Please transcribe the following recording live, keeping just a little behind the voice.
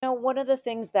one of the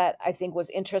things that I think was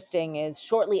interesting is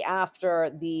shortly after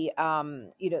the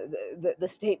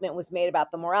statement was made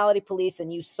about the morality police,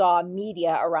 and you saw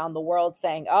media around the world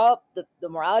saying, "Oh, the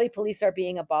morality police are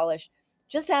being abolished."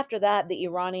 Just after that, the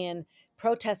Iranian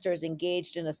protesters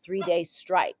engaged in a 3-day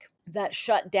strike that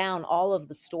shut down all of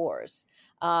the stores,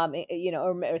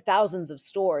 or thousands of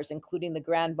stores, including the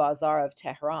Grand Bazaar of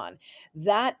Tehran.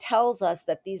 That tells us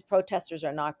that these protesters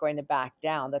are not going to back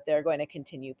down, that they're going to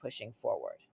continue pushing forward.